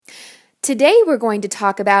Today we're going to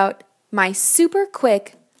talk about my super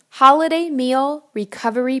quick holiday meal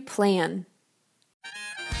recovery plan.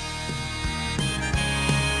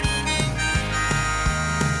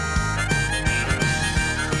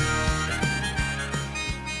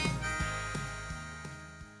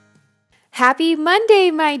 Happy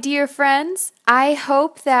Monday, my dear friends. I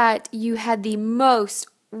hope that you had the most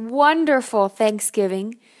wonderful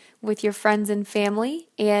Thanksgiving with your friends and family.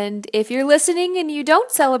 And if you're listening and you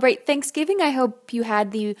don't celebrate Thanksgiving, I hope you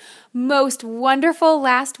had the most wonderful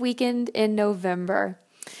last weekend in November.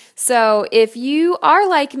 So if you are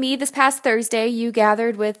like me, this past Thursday, you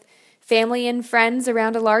gathered with family and friends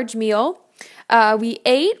around a large meal. We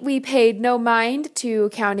ate, we paid no mind to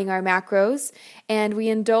counting our macros, and we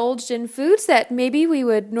indulged in foods that maybe we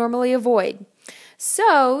would normally avoid.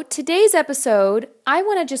 So today's episode, I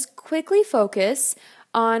want to just quickly focus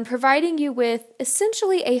on providing you with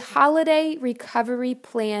essentially a holiday recovery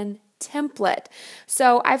plan template.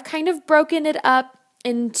 So I've kind of broken it up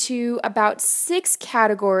into about 6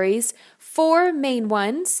 categories, 4 main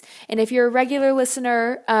ones. And if you're a regular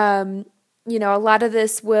listener, a lot of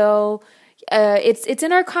this will, it's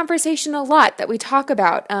in our conversation a lot that we talk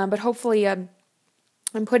about, but hopefully I'm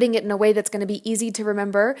putting it in a way that's going to be easy to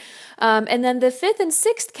remember. And then the 5th and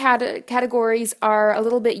 6th categories are a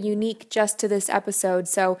little bit unique just to this episode.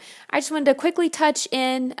 So I just wanted to quickly touch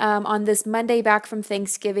in on this Monday back from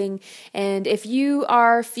Thanksgiving. And if you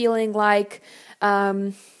are feeling like,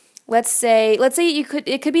 let's say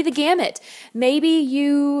it could be the gamut. Maybe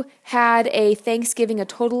you had a Thanksgiving, a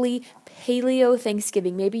totally paleo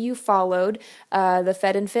Thanksgiving. Maybe you followed the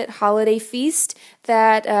Fed and Fit holiday feast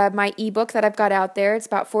that my ebook that I've got out there. It's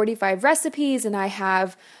about 45 recipes, and I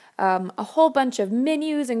have a whole bunch of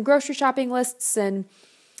menus and grocery shopping lists and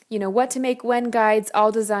what to make when guides,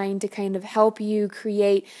 all designed to kind of help you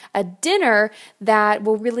create a dinner that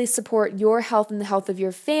will really support your health and the health of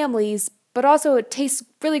your families, but also it tastes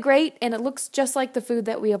really great and it looks just like the food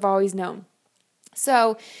that we have always known.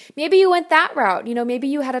 So maybe you went that route. Maybe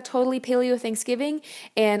you had a totally paleo Thanksgiving,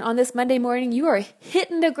 and on this Monday morning, you are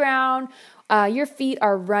hitting the ground. Your feet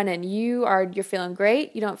are running. You're feeling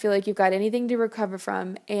great. You don't feel like you've got anything to recover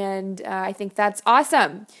from, and I think that's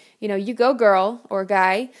awesome. You go, girl or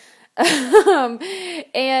guy. And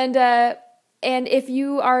if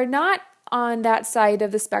you are not on that side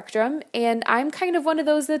of the spectrum, and I'm kind of one of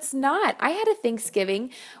those that's not. I had a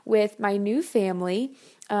Thanksgiving with my new family.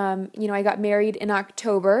 I got married in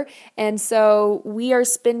October, and so we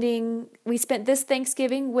spent this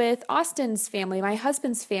Thanksgiving with Austin's family, my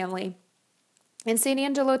husband's family, in San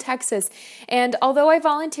Angelo, Texas. And although I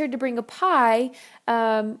volunteered to bring a pie,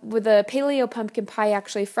 with a paleo pumpkin pie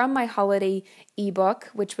actually from my holiday ebook,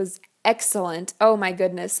 which was excellent. Oh my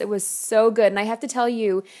goodness, it was so good. And I have to tell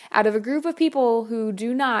you, out of a group of people who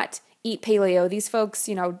do not eat paleo, these folks,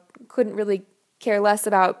 couldn't really care less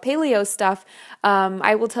about paleo stuff.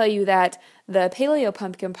 I will tell you that the paleo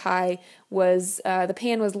pumpkin pie was, the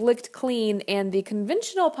pan was licked clean, and the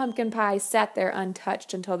conventional pumpkin pie sat there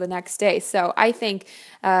untouched until the next day. So I think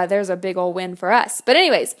there's a big old win for us. But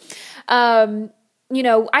anyways,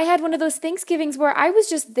 I had one of those Thanksgivings where I was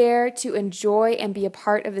just there to enjoy and be a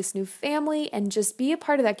part of this new family and just be a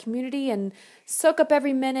part of that community and soak up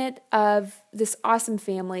every minute of this awesome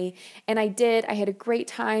family. And I did. I had a great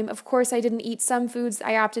time. Of course, I didn't eat some foods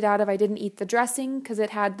I opted out of. I didn't eat the dressing because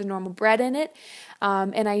it had the normal bread in it.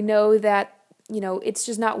 And I know that it's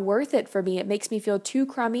just not worth it for me. It makes me feel too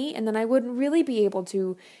crummy, and then I wouldn't really be able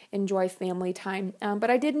to enjoy family time. But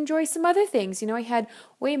I did enjoy some other things. I had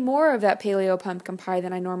way more of that paleo pumpkin pie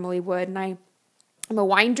than I normally would, and I'm a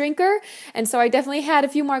wine drinker, and so I definitely had a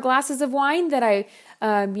few more glasses of wine that I,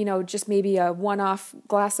 just maybe a one-off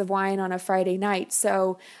glass of wine on a Friday night.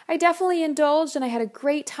 So I definitely indulged, and I had a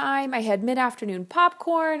great time. I had mid-afternoon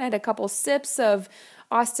popcorn. I had a couple sips of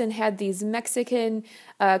Austin had these Mexican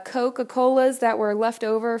Coca-Colas that were left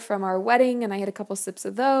over from our wedding, and I had a couple sips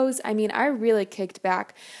of those. I mean, I really kicked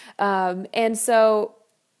back. And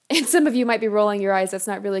some of you might be rolling your eyes, that's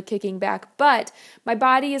not really kicking back, but my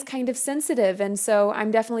body is kind of sensitive, and so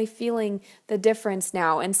I'm definitely feeling the difference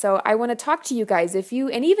now. And so I want to talk to you guys,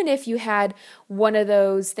 even if you had one of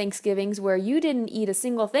those Thanksgivings where you didn't eat a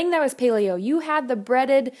single thing that was paleo, you had the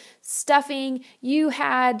breaded stuffing, you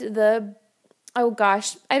had the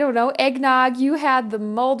eggnog, you had the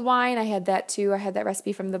mulled wine, I had that too, I had that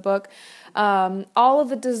recipe from the book, all of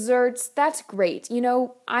the desserts, that's great.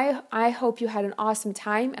 I hope you had an awesome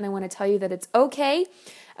time, and I want to tell you that it's okay.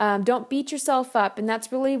 Don't beat yourself up, and that's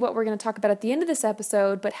really what we're going to talk about at the end of this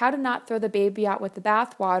episode, but how to not throw the baby out with the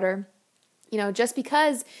bathwater. Just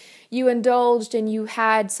because you indulged and you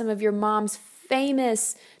had some of your mom's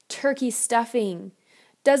famous turkey stuffing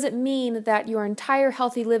doesn't mean that your entire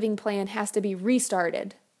healthy living plan has to be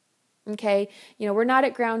restarted. Okay, we're not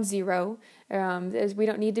at ground zero. We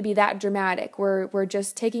don't need to be that dramatic. We're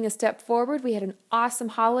just taking a step forward. We had an awesome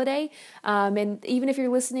holiday, and even if you're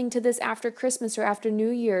listening to this after Christmas or after New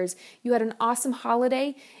Year's, you had an awesome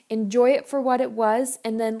holiday. Enjoy it for what it was,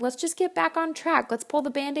 and then let's just get back on track. Let's pull the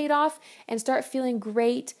Band-Aid off and start feeling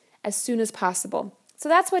great as soon as possible. So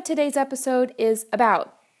that's what today's episode is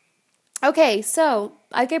about. Okay, so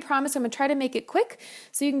like I promised, I'm going to try to make it quick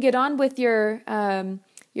so you can get on with your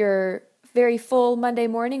very full Monday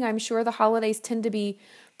morning. I'm sure the holidays tend to be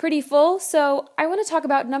pretty full. So I want to talk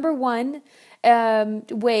about number one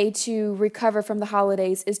way to recover from the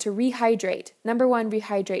holidays is to rehydrate. Number one,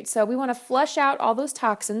 rehydrate. So we want to flush out all those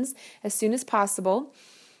toxins as soon as possible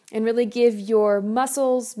and really give your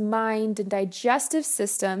muscles, mind, and digestive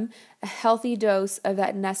system a healthy dose of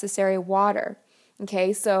that necessary water.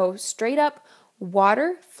 Okay, so straight up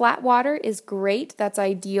water, flat water is great. That's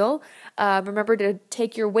ideal. Remember to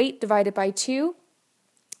take your weight divided by 2.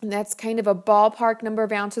 And that's kind of a ballpark number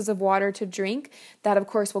of ounces of water to drink. That, of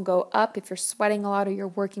course, will go up if you're sweating a lot or you're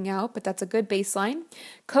working out, but that's a good baseline.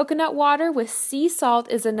 Coconut water with sea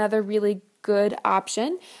salt is another really good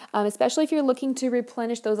option, especially if you're looking to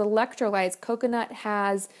replenish those electrolytes. Coconut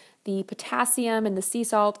has the potassium, and the sea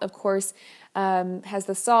salt, of course, has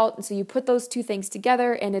the salt. And so you put those two things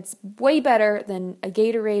together, and it's way better than a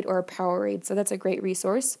Gatorade or a Powerade. So that's a great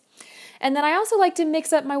resource. And then I also like to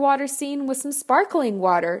mix up my water scene with some sparkling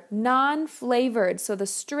water, non-flavored. So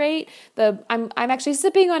I'm actually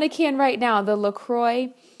sipping on a can right now. The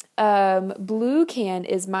LaCroix blue can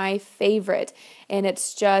is my favorite, and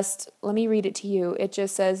it's just, let me read it to you. It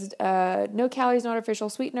just says no calories, no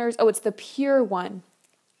artificial sweeteners. Oh, it's the pure one.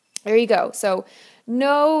 There you go. So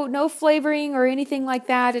no flavoring or anything like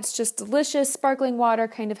that. It's just delicious sparkling water.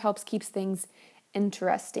 Kind of helps keeps things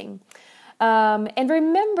interesting. And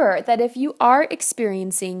remember that if you are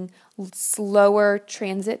experiencing slower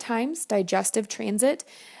transit times, digestive transit,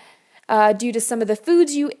 due to some of the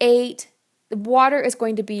foods you ate, water is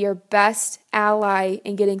going to be your best ally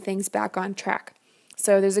in getting things back on track.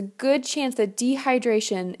 So there's a good chance that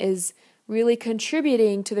dehydration is really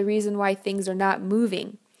contributing to the reason why things are not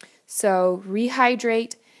moving. So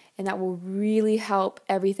rehydrate, and that will really help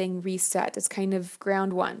everything reset. It's kind of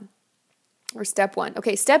ground one or step one.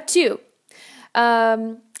 Okay, step two.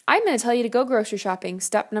 I'm going to tell you to go grocery shopping.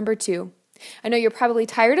 Step number 2. I know you're probably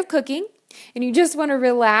tired of cooking and you just want to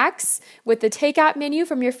relax with the takeout menu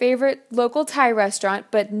from your favorite local Thai restaurant,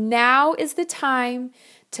 but now is the time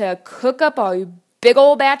to cook up a big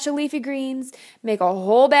old batch of leafy greens, make a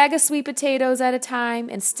whole bag of sweet potatoes at a time,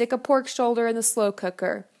 and stick a pork shoulder in the slow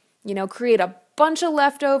cooker. Create a bunch of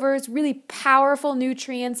leftovers, really powerful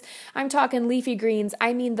nutrients. I'm talking leafy greens.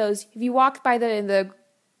 I mean those, if you walk by the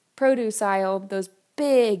produce aisle, those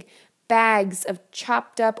big bags of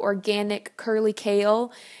chopped up organic curly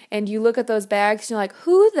kale, and you look at those bags and you're like,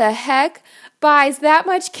 who the heck buys that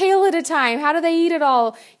much kale at a time? How do they eat it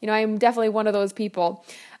all? I'm definitely one of those people.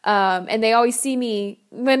 And they always see me,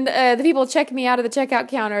 when the people check me out of the checkout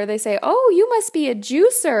counter, they say, oh, you must be a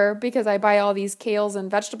juicer, because I buy all these kales and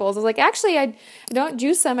vegetables. I was like, actually, I don't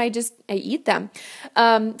juice them, I eat them.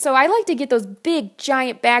 So I like to get those big,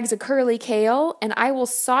 giant bags of curly kale, and I will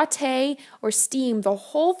saute or steam the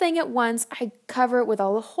whole thing at once. I cover it with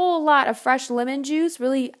a whole lot of fresh lemon juice.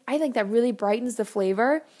 Really, I think that really brightens the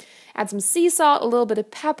flavor. Add some sea salt, a little bit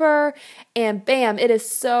of pepper, and bam, it is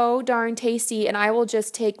so darn tasty. And I will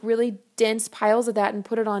just take really dense piles of that and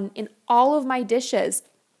put it on in all of my dishes.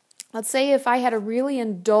 Let's say if I had a really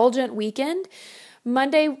indulgent weekend,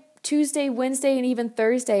 Monday, Tuesday, Wednesday, and even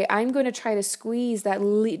Thursday, I'm going to try to squeeze that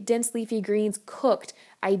dense leafy greens cooked,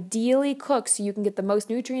 ideally cooked, so you can get the most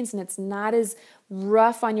nutrients and it's not as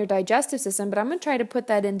rough on your digestive system, but I'm going to try to put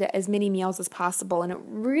that into as many meals as possible, and it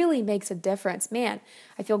really makes a difference. Man,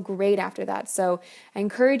 I feel great after that. So I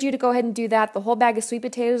encourage you to go ahead and do that. The whole bag of sweet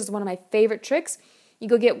potatoes is one of my favorite tricks. You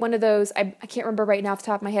go get one of those, I can't remember right now off the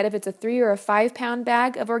top of my head if it's a 3 or a 5 pound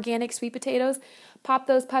bag of organic sweet potatoes. Pop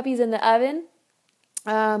those puppies in the oven.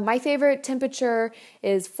 My favorite temperature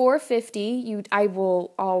is 450.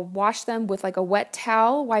 I'll wash them with like a wet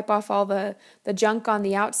towel, wipe off all the junk on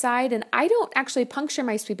the outside, and I don't actually puncture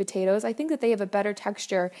my sweet potatoes. I think that they have a better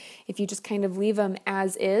texture if you just kind of leave them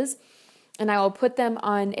as is. and I will put them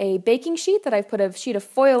on a baking sheet that I've put a sheet of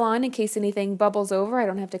foil on in case anything bubbles over. I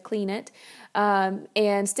don't have to clean it.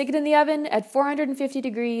 And stick it in the oven at 450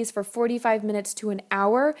 degrees for 45 minutes to an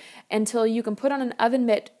hour until you can put on an oven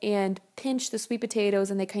mitt and pinch the sweet potatoes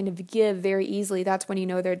and they kind of give very easily. That's when you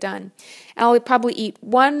know they're done. And I'll probably eat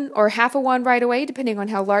one or half of one right away, depending on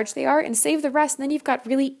how large they are, and save the rest. And then you've got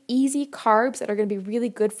really easy carbs that are going to be really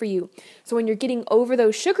good for you. So when you're getting over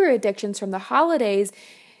those sugar addictions from the holidays,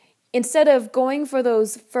 instead of going for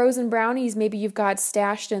those frozen brownies, maybe you've got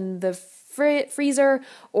stashed in the freezer,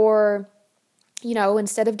 or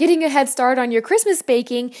instead of getting a head start on your Christmas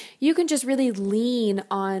baking, you can just really lean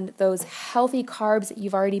on those healthy carbs that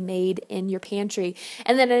you've already made in your pantry.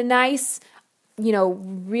 And then a nice,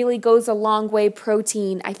 really goes a long way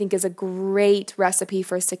protein, I think, is a great recipe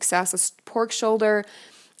for success. A pork shoulder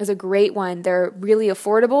is a great one. They're really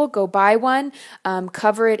affordable. Go buy one.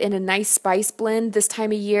 Cover it in a nice spice blend this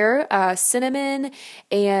time of year. Cinnamon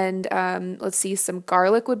and some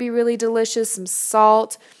garlic would be really delicious. Some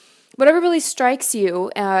salt. Whatever really strikes you,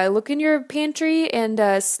 look in your pantry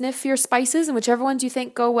and sniff your spices, and whichever ones you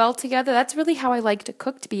think go well together. That's really how I like to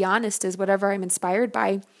cook, to be honest, is whatever I'm inspired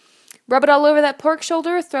by. Rub it all over that pork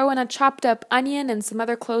shoulder, throw in a chopped up onion and some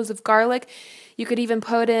other cloves of garlic. You could even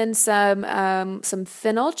put in some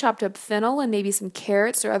fennel, chopped up fennel, and maybe some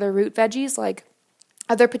carrots or other root veggies like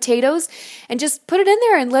other potatoes, and just put it in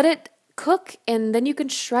there and let it cook, and then you can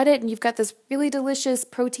shred it, and you've got this really delicious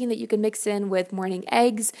protein that you can mix in with morning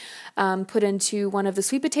eggs, put into one of the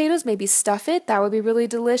sweet potatoes, maybe stuff it. That would be really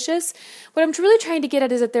delicious. What I'm really trying to get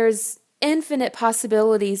at is that there's infinite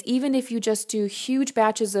possibilities, even if you just do huge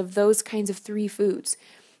batches of those kinds of 3 foods.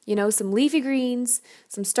 Some leafy greens,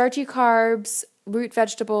 some starchy carbs, root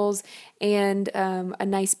vegetables, and a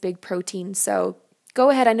nice big protein. So go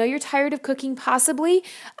ahead. I know you're tired of cooking possibly,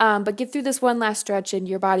 but get through this one last stretch and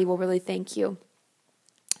your body will really thank you.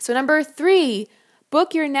 So number 3,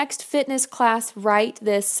 book your next fitness class right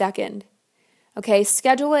this second. Okay,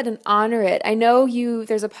 schedule it and honor it. I know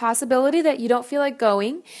there's a possibility that you don't feel like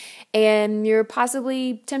going, and you're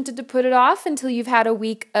possibly tempted to put it off until you've had a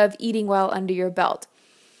week of eating well under your belt.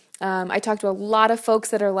 I talk to a lot of folks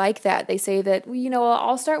that are like that. They say that,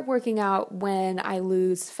 I'll start working out when I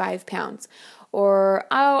lose 5 pounds. Or,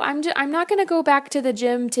 I'm not going to go back to the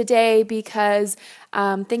gym today because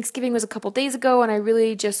Thanksgiving was a couple days ago and I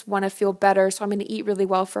really just want to feel better, so I'm going to eat really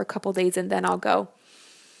well for a couple days and then I'll go.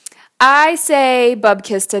 I say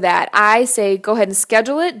bubkiss to that. I say go ahead and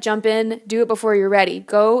schedule it, jump in, do it before you're ready.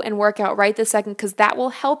 Go and work out right this second, because that will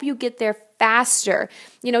help you get there faster.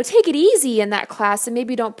 Take it easy in that class and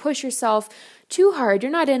maybe don't push yourself too hard.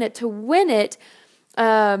 You're not in it to win it.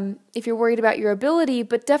 If you're worried about your ability,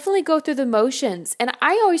 but definitely go through the motions. And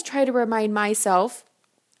I always try to remind myself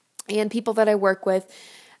and people that I work with,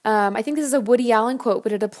 I think this is a Woody Allen quote,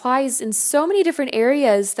 but it applies in so many different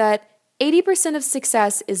areas, that 80% of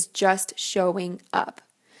success is just showing up.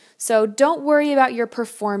 So don't worry about your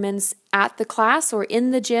performance at the class or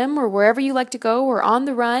in the gym or wherever you like to go or on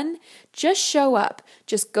the run. Just show up.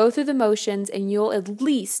 Just go through the motions and you'll at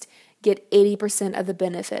least get 80% of the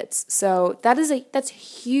benefits. So that's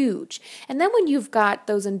huge. And then when you've got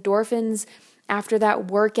those endorphins after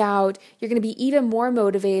that workout, you're going to be even more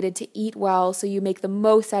motivated to eat well, so you make the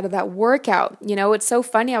most out of that workout. It's so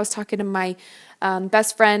funny. I was talking to my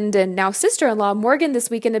best friend and now sister-in-law, Morgan, this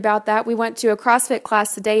weekend about that. We went to a CrossFit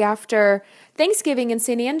class the day after Thanksgiving in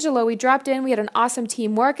San Angelo. We dropped in. We had an awesome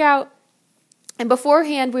team workout. And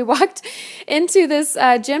beforehand, we walked into this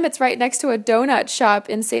gym. It's right next to a donut shop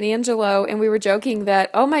in San Angelo. And we were joking that,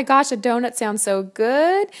 oh my gosh, a donut sounds so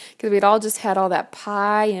good, because we'd all just had all that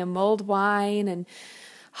pie and mulled wine and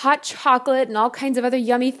hot chocolate and all kinds of other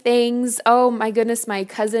yummy things. Oh my goodness, my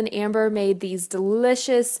cousin Amber made these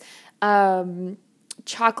delicious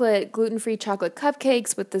gluten-free chocolate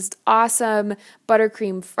cupcakes with this awesome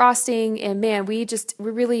buttercream frosting, and man, we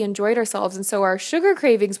really enjoyed ourselves. And so our sugar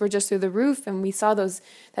cravings were just through the roof, and we saw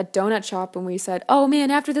that donut shop and we said, oh man,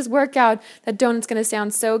 after this workout, that donut's going to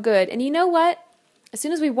sound so good. And you know what? As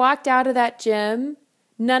soon as we walked out of that gym,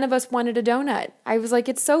 none of us wanted a donut. I was like,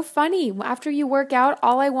 it's so funny. After you work out,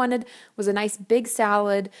 all I wanted was a nice big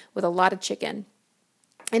salad with a lot of chicken.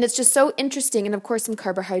 And it's just so interesting, and of course some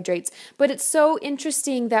carbohydrates, but it's so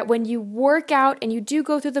interesting that when you work out and you do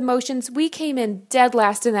go through the motions, we came in dead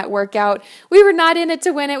last in that workout. We were not in it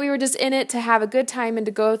to win it. We were just in it to have a good time and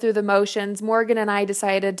to go through the motions. Morgan and I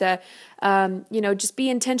decided to, just be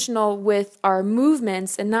intentional with our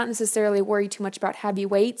movements and not necessarily worry too much about heavy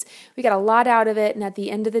weights. We got a lot out of it, and at the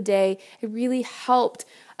end of the day, it really helped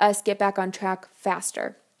us get back on track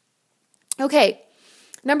faster. Okay,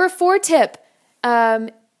 number 4 tip.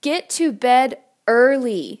 Get to bed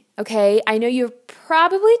early, okay? I know you're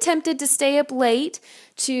probably tempted to stay up late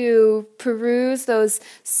to peruse those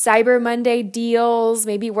Cyber Monday deals,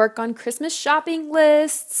 maybe work on Christmas shopping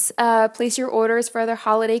lists, place your orders for other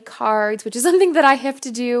holiday cards, which is something that I have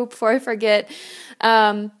to do before I forget.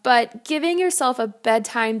 But giving yourself a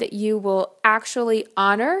bedtime that you will actually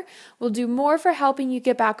honor will do more for helping you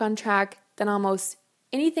get back on track than almost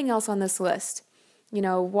anything else on this list.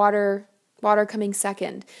 Water coming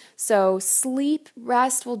second. So sleep,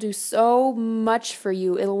 rest will do so much for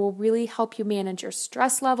you. It will really help you manage your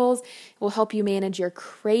stress levels. It will help you manage your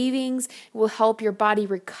cravings. It will help your body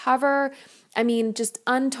recover. I mean, just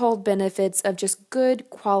untold benefits of just good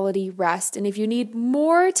quality rest. And if you need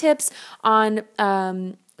more tips on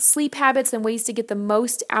sleep habits and ways to get the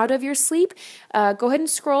most out of your sleep, go ahead and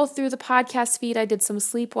scroll through the podcast feed. I did some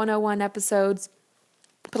Sleep 101 episodes.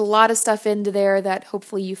 Put a lot of stuff into there that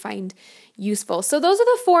hopefully you find useful. So those are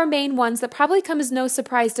the 4 main ones that probably come as no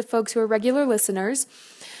surprise to folks who are regular listeners.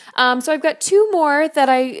 So I've got 2 more that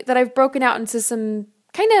I've broken out into some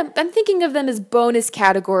I'm thinking of them as bonus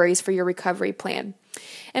categories for your recovery plan.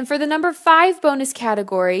 And for the number 5 bonus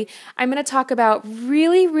category, I'm going to talk about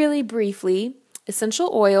really, really briefly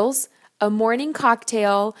essential oils, a morning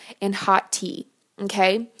cocktail, and hot tea.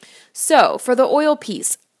 Okay? So for the oil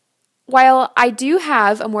piece, while I do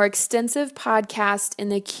have a more extensive podcast in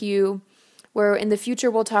the queue where in the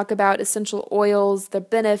future we'll talk about essential oils, the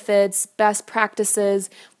benefits, best practices,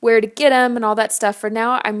 where to get them, and all that stuff, for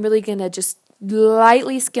now I'm really going to just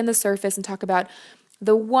lightly skim the surface and talk about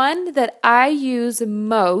the one that I use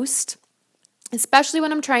most, especially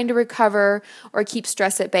when I'm trying to recover or keep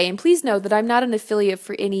stress at bay. And please know that I'm not an affiliate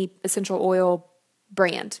for any essential oil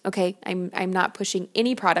brand, okay? I'm not pushing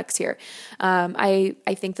any products here. I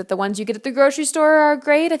think that the ones you get at the grocery store are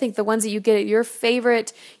great. I think the ones that you get at your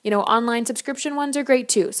favorite, online subscription ones are great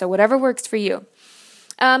too. So whatever works for you.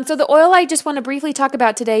 So the oil I just want to briefly talk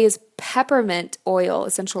about today is peppermint oil,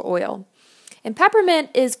 essential oil. And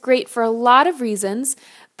peppermint is great for a lot of reasons,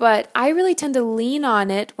 but I really tend to lean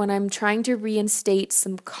on it when I'm trying to reinstate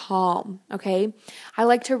some calm, okay? I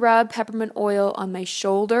like to rub peppermint oil on my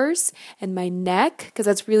shoulders and my neck because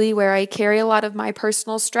that's really where I carry a lot of my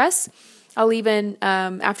personal stress. I'll even,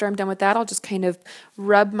 after I'm done with that, I'll just kind of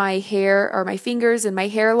rub my hair or my fingers and my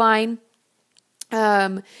hairline.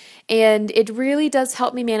 And it really does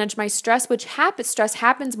help me manage my stress, stress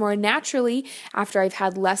happens more naturally after I've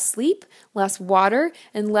had less sleep, less water,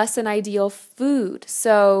 and less than ideal food.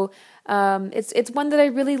 So it's one that I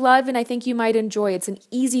really love and I think you might enjoy. It's an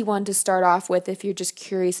easy one to start off with if you're just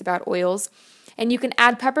curious about oils. And you can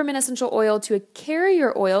add peppermint essential oil to a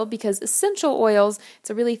carrier oil because essential oils, it's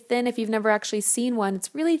a really thin, if you've never actually seen one,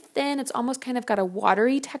 it's really thin. It's almost kind of got a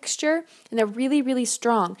watery texture and they're really, really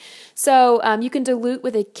strong. So you can dilute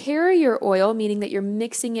with a carrier oil, meaning that you're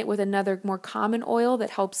mixing it with another more common oil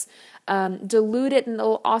that helps dilute it, and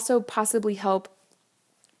it'll also possibly help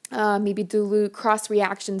maybe dilute cross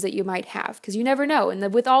reactions that you might have because you never know.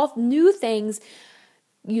 And with all new things,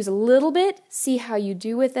 use a little bit, see how you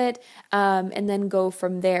do with it, and then go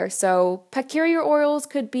from there. So carrier oils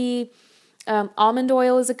could be almond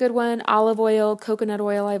oil is a good one, olive oil, coconut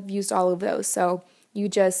oil. I've used all of those. So you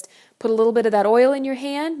just put a little bit of that oil in your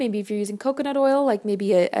hand. Maybe if you're using coconut oil, like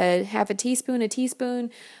maybe a half a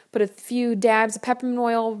teaspoon, put a few dabs of peppermint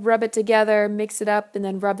oil, rub it together, mix it up, and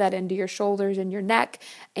then rub that into your shoulders and your neck.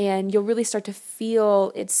 And you'll really start to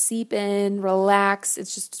feel it seep in, relax.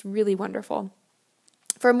 It's just really wonderful.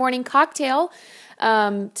 For a morning cocktail,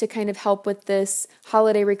 to kind of help with this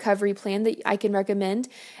holiday recovery plan that I can recommend,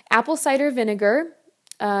 apple cider vinegar,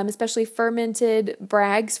 especially fermented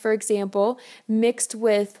Bragg's, for example, mixed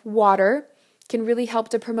with water, can really help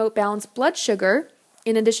to promote balanced blood sugar,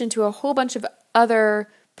 in addition to a whole bunch of other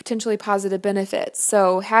potentially positive benefits.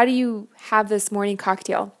 So how do you have this morning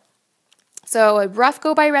cocktail? So a rough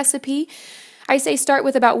go-by recipe, I say start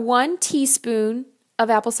with about 1 teaspoon of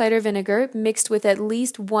apple cider vinegar mixed with at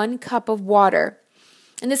least 1 cup of water.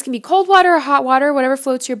 And this can be cold water or hot water, whatever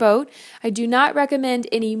floats your boat. I do not recommend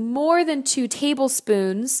any more than 2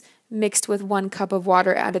 tablespoons mixed with 1 cup of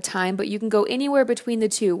water at a time, but you can go anywhere between the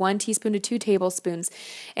two, 1 teaspoon to 2 tablespoons.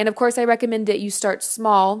 And of course, I recommend that you start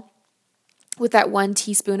small with that 1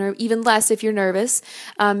 teaspoon or even less if you're nervous.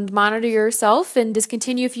 Monitor yourself and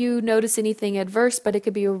discontinue if you notice anything adverse, but it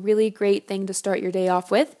could be a really great thing to start your day off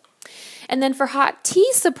with. And then for hot tea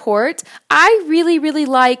support, I really, really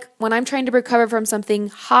like, when I'm trying to recover from something,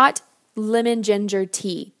 hot lemon ginger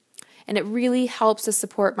tea. And it really helps to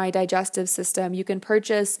support my digestive system. You can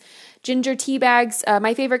purchase ginger tea bags.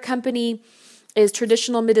 My favorite company is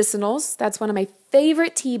Traditional Medicinals. That's one of my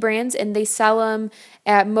favorite tea brands, and they sell them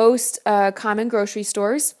at most common grocery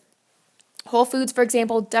stores. Whole Foods, for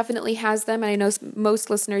example, definitely has them, and I know most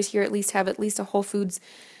listeners here at least have at least a Whole Foods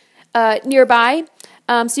nearby.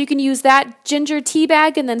 So you can use that ginger tea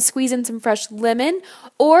bag and then squeeze in some fresh lemon,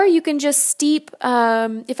 or you can just steep.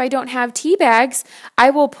 If I don't have tea bags, I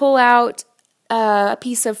will pull out a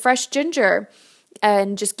piece of fresh ginger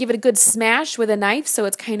and just give it a good smash with a knife so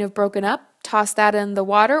it's kind of broken up. Toss that in the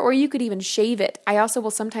water, or you could even shave it. I also will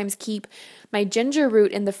sometimes keep my ginger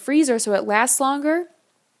root in the freezer so it lasts longer.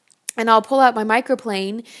 And I'll pull out my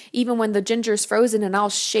microplane even when the ginger is frozen, and I'll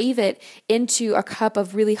shave it into a cup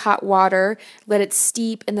of really hot water, let it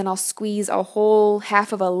steep, and then I'll squeeze a whole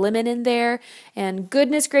half of a lemon in there. And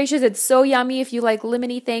goodness gracious, it's so yummy if you like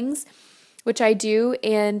lemony things, which I do.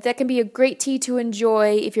 And that can be a great tea to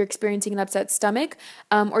enjoy if you're experiencing an upset stomach,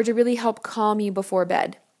 or to really help calm you before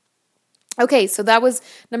bed. Okay, so that was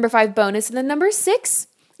number 5 bonus. And then number 6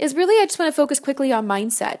 is really, I just want to focus quickly on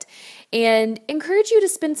mindset and encourage you to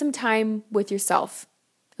spend some time with yourself,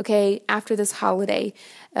 okay, after this holiday,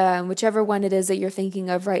 whichever one it is that you're thinking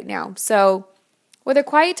of right now. So whether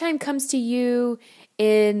quiet time comes to you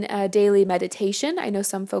in daily meditation, I know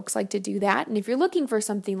some folks like to do that. And if you're looking for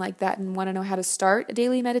something like that and want to know how to start a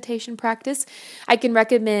daily meditation practice, I can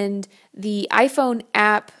recommend the iPhone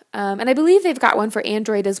app, and I believe they've got one for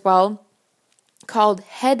Android as well, called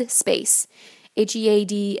Headspace.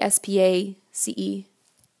 Headspace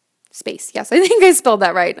space. Yes, I think I spelled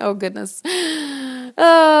that right. Oh, goodness.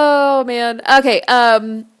 Oh, man. Okay,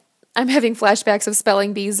 I'm having flashbacks of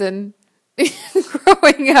spelling bees and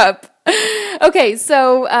growing up. Okay,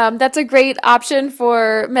 so that's a great option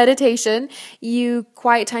for meditation.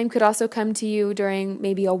 Quiet time could also come to you during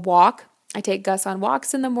maybe a walk. I take Gus on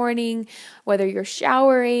walks in the morning, whether you're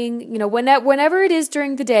showering, whenever it is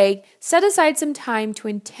during the day, set aside some time to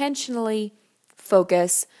intentionally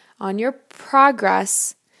focus on your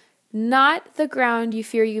progress, not the ground you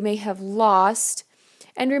fear you may have lost.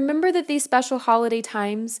 And remember that these special holiday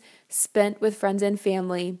times spent with friends and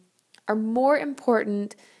family are more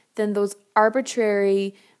important than those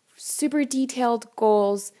arbitrary, super detailed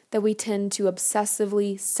goals that we tend to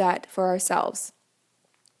obsessively set for ourselves.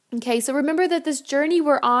 Okay, so remember that this journey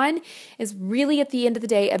we're on is really at the end of the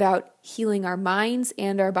day about healing our minds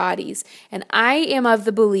and our bodies. And I am of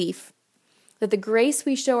the belief that the grace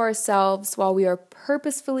we show ourselves while we are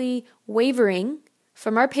purposefully wavering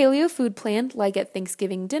from our paleo food plan, like at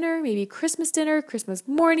Thanksgiving dinner, maybe Christmas dinner, Christmas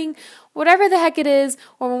morning, whatever the heck it is,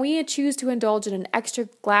 or when we choose to indulge in an extra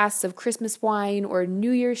glass of Christmas wine or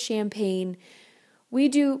New Year's champagne, we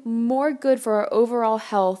do more good for our overall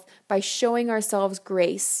health by showing ourselves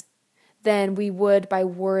grace than we would by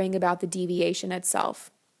worrying about the deviation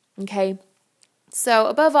itself. Okay? So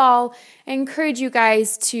above all, I encourage you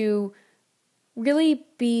guys to really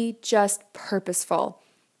be just purposeful.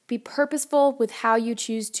 Be purposeful with how you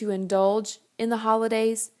choose to indulge in the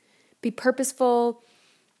holidays. Be purposeful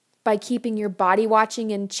by keeping your body watching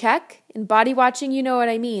in check. And body watching, you know what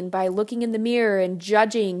I mean, by looking in the mirror and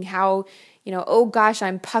judging how, oh gosh,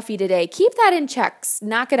 I'm puffy today. Keep that in check.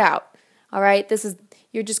 Knock it out. All right?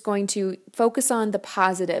 You're just going to focus on the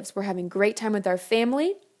positives. We're having a great time with our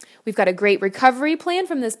family. We've got a great recovery plan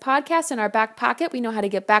from this podcast in our back pocket. We know how to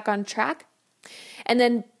get back on track. And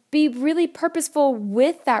then be really purposeful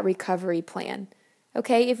with that recovery plan.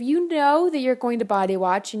 Okay, if you know that you're going to body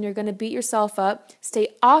watch and you're going to beat yourself up, stay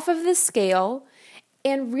off of the scale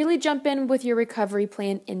and really jump in with your recovery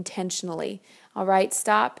plan intentionally. All right,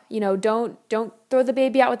 stop. Don't throw the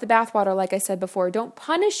baby out with the bathwater, like I said before. Don't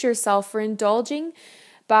punish yourself for indulging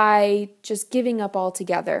by just giving up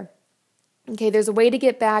altogether. Okay, there's a way to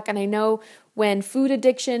get back, and I know when food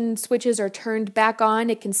addiction switches are turned back on,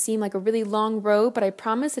 it can seem like a really long road, but I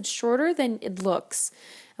promise it's shorter than it looks.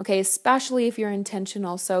 Okay, especially if you're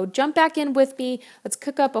intentional. So jump back in with me. Let's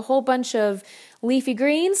cook up a whole bunch of leafy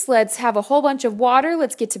greens. Let's have a whole bunch of water.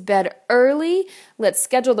 Let's get to bed early. Let's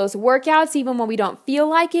schedule those workouts even when we don't feel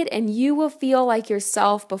like it, and you will feel like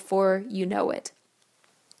yourself before you know it.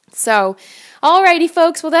 So, alrighty,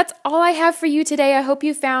 folks. Well, that's all I have for you today. I hope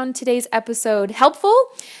you found today's episode helpful.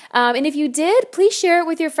 And if you did, please share it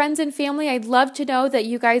with your friends and family. I'd love to know that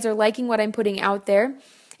you guys are liking what I'm putting out there.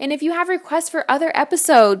 And if you have requests for other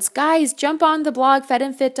episodes, guys, jump on the blog,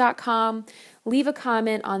 fedandfit.com. Leave a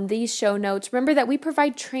comment on these show notes. Remember that we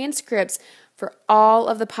provide transcripts for all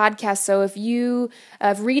of the podcasts. So if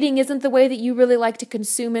reading isn't the way that you really like to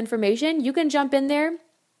consume information, you can jump in there.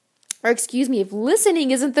 If listening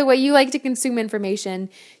isn't the way you like to consume information,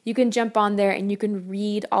 you can jump on there and you can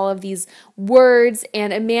read all of these words.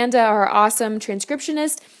 And Amanda, our awesome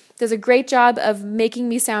transcriptionist, does a great job of making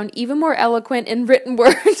me sound even more eloquent in written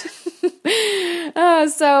word.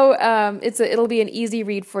 It'll be an easy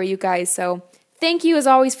read for you guys. So thank you as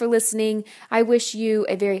always for listening. I wish you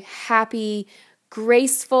a very happy,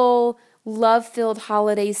 graceful, love-filled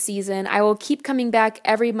holiday season. I will keep coming back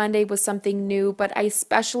every Monday with something new, but I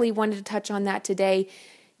especially wanted to touch on that today.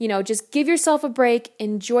 Just give yourself a break,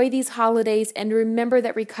 enjoy these holidays, and remember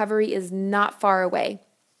that recovery is not far away.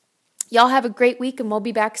 Y'all have a great week, and we'll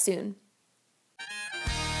be back soon.